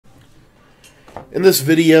In this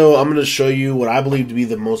video, I'm going to show you what I believe to be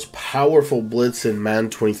the most powerful blitz in Madden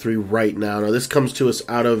 23 right now. Now, this comes to us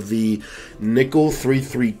out of the nickel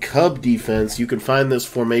 3-3 Cub defense. You can find this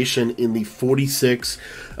formation in the 46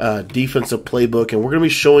 defensive playbook, and we're going to be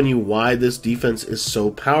showing you why this defense is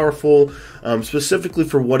so powerful, specifically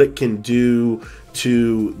for what it can do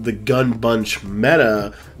to the gun bunch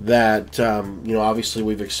meta that obviously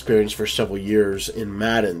we've experienced for several years in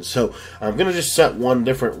Madden. So I'm going to just set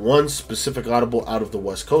one specific audible out of the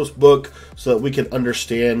West Coast book so that we can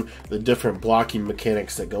understand the different blocking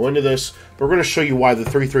mechanics that go into this. We're going to show you why the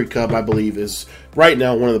 3-3 Cub, I believe, is right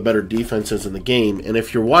now one of the better defenses in the game. And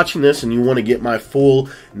if you're watching this and you want to get my full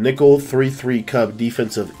nickel 3-3 Cub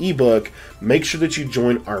defensive ebook, make sure that you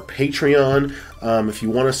join our Patreon. If you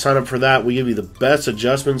want to sign up for that, we give you the best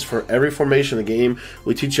adjustments for every formation in the game.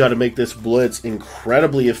 We teach you how to make this blitz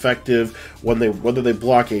incredibly effective whether they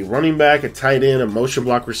block a running back, a tight end, a motion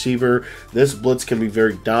block receiver. This blitz can be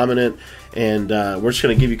very dominant, and we're just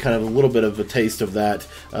going to give you kind of a little bit of a taste of that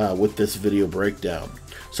with this video breakdown.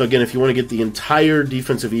 So again, if you want to get the entire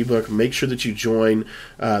defensive ebook, make sure that you join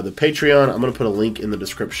the Patreon. I'm going to put a link in the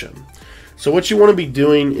description. So what you want to be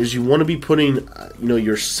doing is you want to be putting,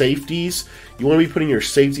 your safeties. You want to be putting your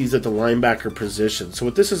safeties at the linebacker position. So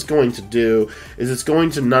what this is going to do is it's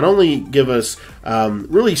going to not only give us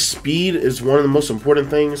really speed is one of the most important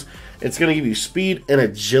things. It's going to give you speed and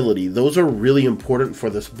agility. Those are really important for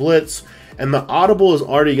this blitz. And the audible is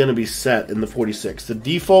already going to be set in the 46. The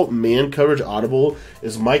default man coverage audible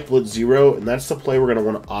is Mike Blitz 0, and that's the play we're going to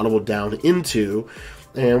want to audible down into.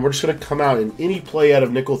 And we're just going to come out in any play out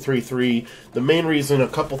of nickel 3-3. The main reason, a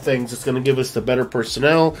couple things, it's going to give us the better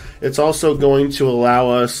personnel. It's also going to allow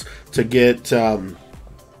us to get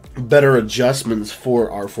better adjustments for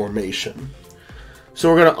our formation. So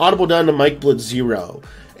we're going to audible down to Mike Blitz 0.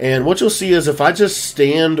 And what you'll see is if I just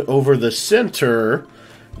stand over the center,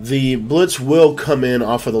 the blitz will come in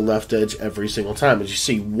off of the left edge every single time. As you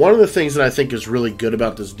see, one of the things that I think is really good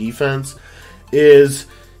about this defense is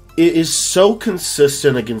it is so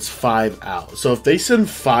consistent against 5 out. So if they send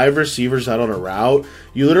 5 receivers out on a route,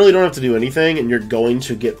 you literally don't have to do anything, and you're going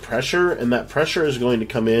to get pressure, and that pressure is going to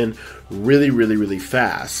come in really, really, really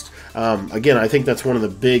fast. Again, I think that's one of the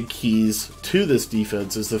big keys to this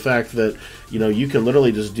defense is the fact that, you can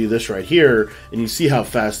literally just do this right here, and you see how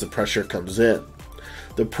fast the pressure comes in.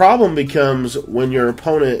 The problem becomes when your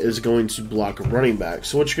opponent is going to block a running back.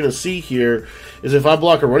 So what you're going to see here is if I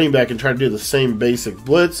block a running back and try to do the same basic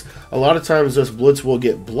blitz, a lot of times this blitz will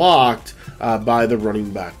get blocked by the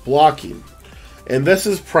running back blocking. And this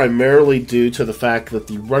is primarily due to the fact that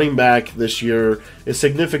the running back this year is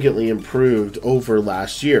significantly improved over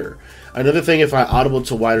last year. Another thing, if I audible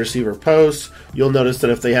to wide receiver post, you'll notice that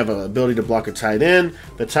if they have an ability to block a tight end,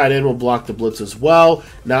 the tight end will block the blitz as well.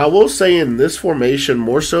 Now, I will say in this formation,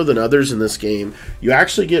 more so than others in this game, you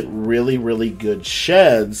actually get really, really good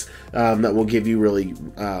sheds that will give you really,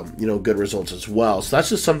 good results as well. So that's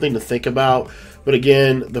just something to think about. But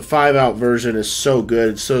again, the 5-out version is so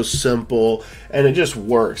good, it's so simple, and it just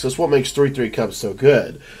works. That's what makes 3-3 Cubs so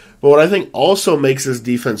good. But what I think also makes this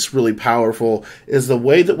defense really powerful is the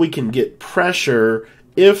way that we can get pressure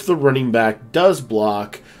if the running back does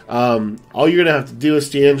block. All you're going to have to do is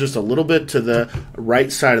stand just a little bit to the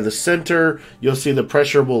right side of the center. You'll see the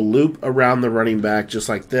pressure will loop around the running back just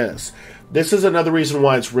like this. This is another reason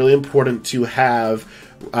why it's really important to have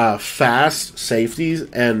fast safeties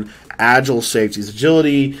and agile safeties.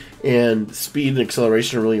 Agility and speed and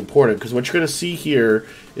acceleration are really important because what you're going to see here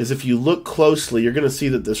is if you look closely, you're going to see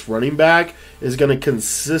that this running back is going to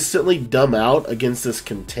consistently dumb out against this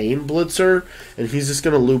contained blitzer, and he's just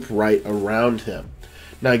going to loop right around him.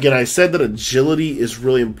 Now, again, I said that agility is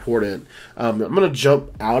really important. I'm going to jump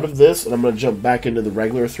out of this, and I'm going to jump back into the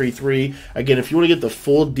regular 3-3. Again, if you want to get the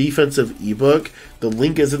full defensive ebook, the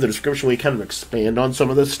link is in the description. We kind of expand on some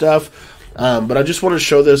of this stuff. But I just want to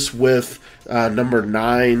show this with number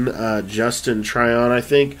 9, Justin Tryon, I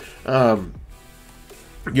think.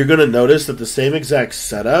 You're going to notice that the same exact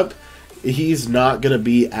setup, he's not going to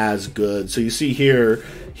be as good. So you see here,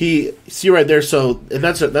 see right there, so, and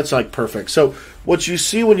that's like perfect. So what you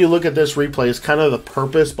see when you look at this replay is kind of the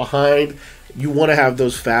purpose behind you want to have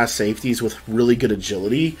those fast safeties with really good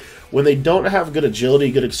agility. When they don't have good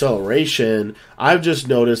agility, good acceleration, I've just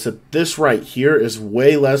noticed that this right here is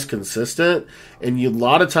way less consistent, and a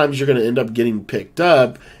lot of times you're going to end up getting picked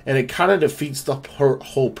up, and it kind of defeats the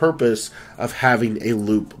whole purpose of having a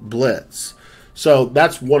loop blitz. So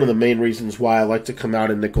that's one of the main reasons why I like to come out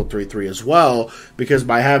in nickel 3-3 as well, because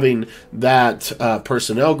by having that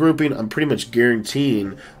personnel grouping, I'm pretty much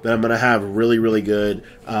guaranteeing that I'm going to have really, really good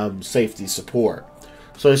safety support.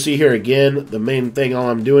 So I see here again, the main thing, all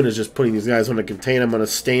I'm doing is just putting these guys on a contain. I'm going to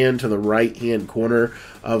stand to the right-hand corner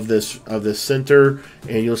of this center,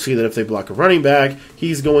 and you'll see that if they block a running back,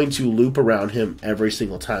 he's going to loop around him every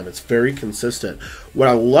single time. It's very consistent. What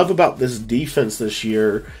I love about this defense this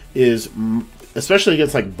year is, especially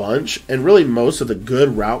against like bunch, and really most of the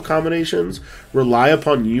good route combinations rely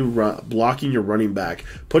upon you blocking your running back.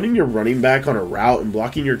 Putting your running back on a route and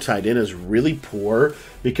blocking your tight end is really poor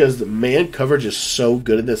because the man coverage is so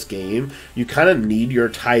good in this game. You kind of need your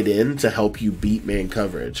tight end to help you beat man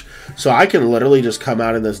coverage. So I can literally just come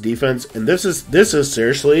out in this defense, and this is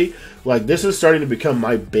seriously, like, this is starting to become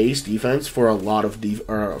my base defense for a lot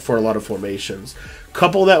of formations.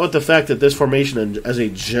 Couple that with the fact that this formation, as a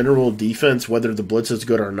general defense, whether the blitz is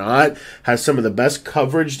good or not, has some of the best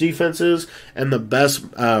coverage defenses and the best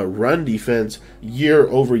run defense year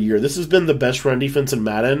over year. This has been the best run defense in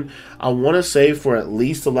Madden, I want to say, for at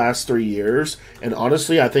least the last 3 years. And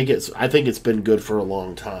honestly, I think it's been good for a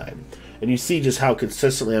long time. And you see just how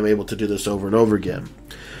consistently I'm able to do this over and over again.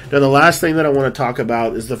 Now, the last thing that I want to talk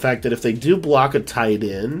about is the fact that if they do block a tight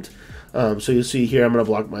end, so you see here, I'm going to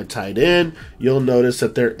block my tight end. You'll notice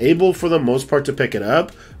that they're able, for the most part, to pick it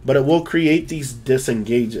up, but it will create these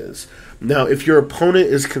disengages. Now, if your opponent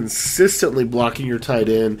is consistently blocking your tight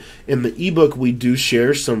end, in the ebook, we do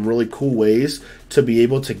share some really cool ways to be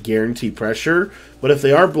able to guarantee pressure. But if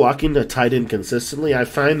they are blocking the tight end consistently, I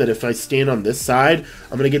find that if I stand on this side,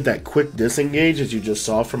 I'm going to get that quick disengage, as you just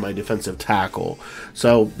saw from my defensive tackle.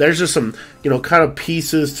 So there's just some, kind of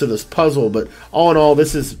pieces to this puzzle. But all in all,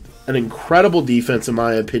 this is an incredible defense, in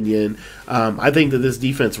my opinion. I think that this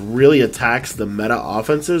defense really attacks the meta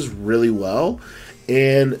offenses really well.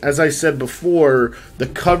 And as I said before, the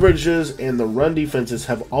coverages and the run defenses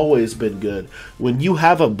have always been good. When you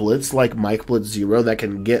have a blitz like Mike Blitz 0 that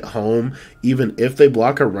can get home even if they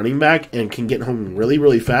block a running back and can get home really,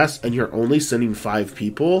 really fast, and you're only sending 5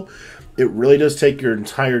 people, it really does take your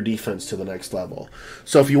entire defense to the next level.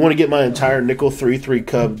 So if you want to get my entire nickel 3-3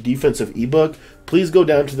 Cub defensive ebook, please go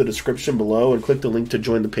down to the description below and click the link to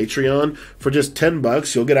join the Patreon. For just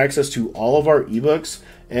 $10, you'll get access to all of our ebooks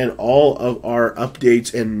and all of our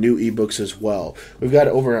updates and new ebooks as well. We've got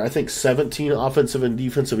over, I think, 17 offensive and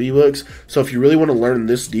defensive ebooks. So if you really want to learn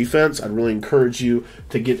this defense, I'd really encourage you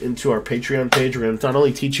to get into our Patreon page. We're going to not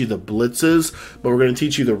only teach you the blitzes, but we're going to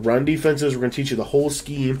teach you the run defenses. We're going to teach you the whole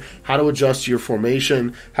scheme, how to adjust your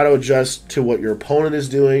formation, how to adjust to what your opponent is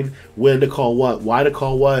doing, when to call what, why to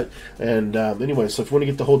call what. And anyway, so if you want to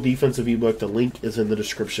get the whole defensive ebook, the link is in the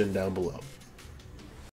description down below.